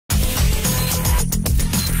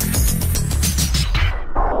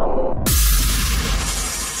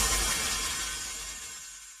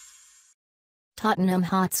Tottenham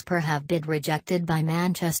Hotspur have bid rejected by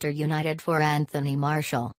Manchester United for Anthony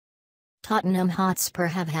Martial. Tottenham Hotspur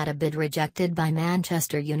have had a bid rejected by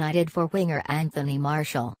Manchester United for winger Anthony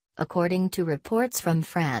Martial, according to reports from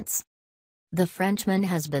France. The Frenchman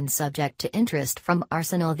has been subject to interest from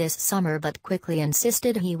Arsenal this summer but quickly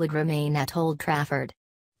insisted he would remain at Old Trafford.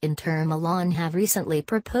 Inter Milan have recently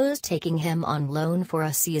proposed taking him on loan for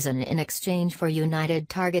a season in exchange for United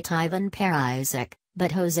target Ivan Perisic,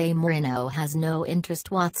 but Jose Mourinho has no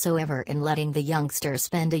interest whatsoever in letting the youngster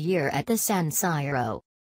spend a year at the San Siro.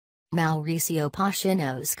 Mauricio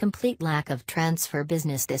Pochettino's complete lack of transfer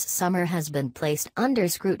business this summer has been placed under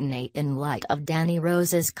scrutiny in light of Danny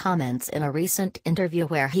Rose's comments in a recent interview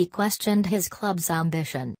where he questioned his club's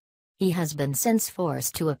ambition. He has been since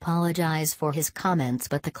forced to apologize for his comments,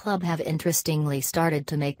 but the club have interestingly started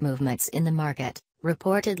to make movements in the market,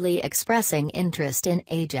 reportedly expressing interest in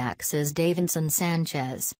Ajax's Davinson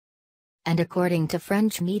Sanchez. And according to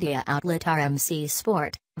French media outlet RMC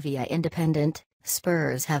Sport, via Independent,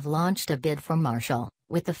 Spurs have launched a bid for Martial,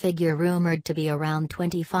 with the figure rumoured to be around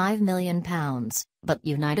 £25 million, but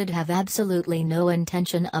United have absolutely no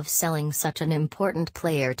intention of selling such an important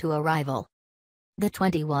player to a rival. The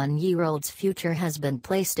 21-year-old's future has been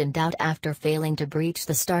placed in doubt after failing to breach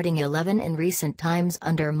the starting 11 in recent times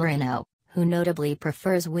under Mourinho, who notably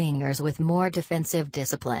prefers wingers with more defensive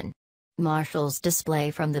discipline. Martial's display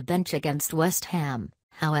from the bench against West Ham,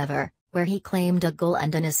 however, where he claimed a goal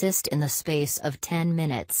and an assist in the space of 10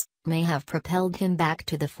 minutes, may have propelled him back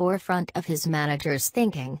to the forefront of his manager's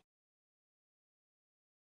thinking.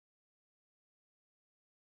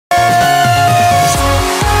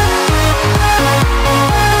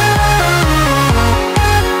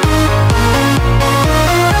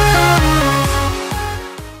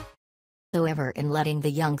 In letting the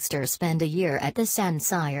youngster spend a year at the San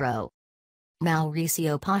Siro.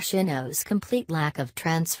 Mauricio Pochettino's complete lack of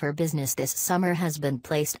transfer business this summer has been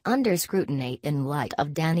placed under scrutiny in light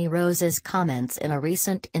of Danny Rose's comments in a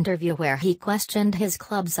recent interview where he questioned his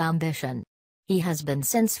club's ambition. He has been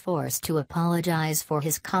since forced to apologize for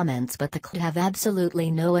his comments, but the club have absolutely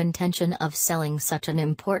no intention of selling such an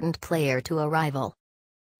important player to a rival.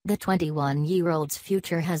 The 21-year-old's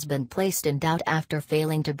future has been placed in doubt after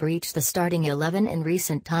failing to breach the starting 11 in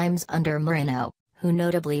recent times under Mourinho, who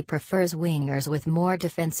notably prefers wingers with more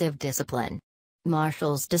defensive discipline.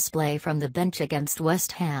 Martial's display from the bench against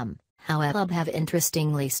West Ham, however, the club have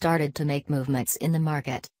interestingly started to make movements in the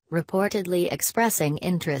market, reportedly expressing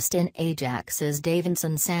interest in Ajax's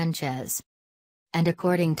Davinson Sanchez. And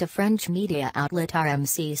according to French media outlet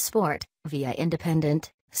RMC Sport, via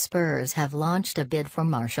Independent, Spurs have launched a bid for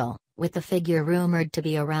Martial, with the figure rumoured to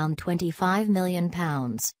be around £25 million,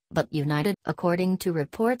 but United, according to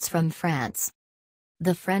reports from France.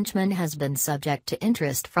 The Frenchman has been subject to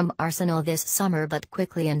interest from Arsenal this summer but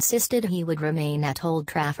quickly insisted he would remain at Old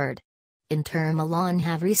Trafford. Inter Milan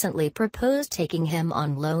have recently proposed taking him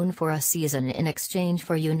on loan for a season in exchange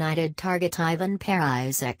for United target Ivan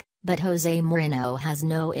Perisic, but Jose Mourinho has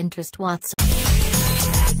no interest whatsoever.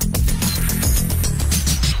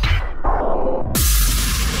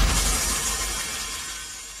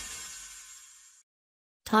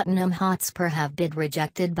 Tottenham Hotspur have bid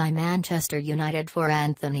rejected by Manchester United for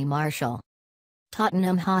Anthony Martial.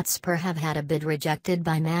 Tottenham Hotspur have had a bid rejected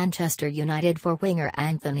by Manchester United for winger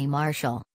Anthony Martial,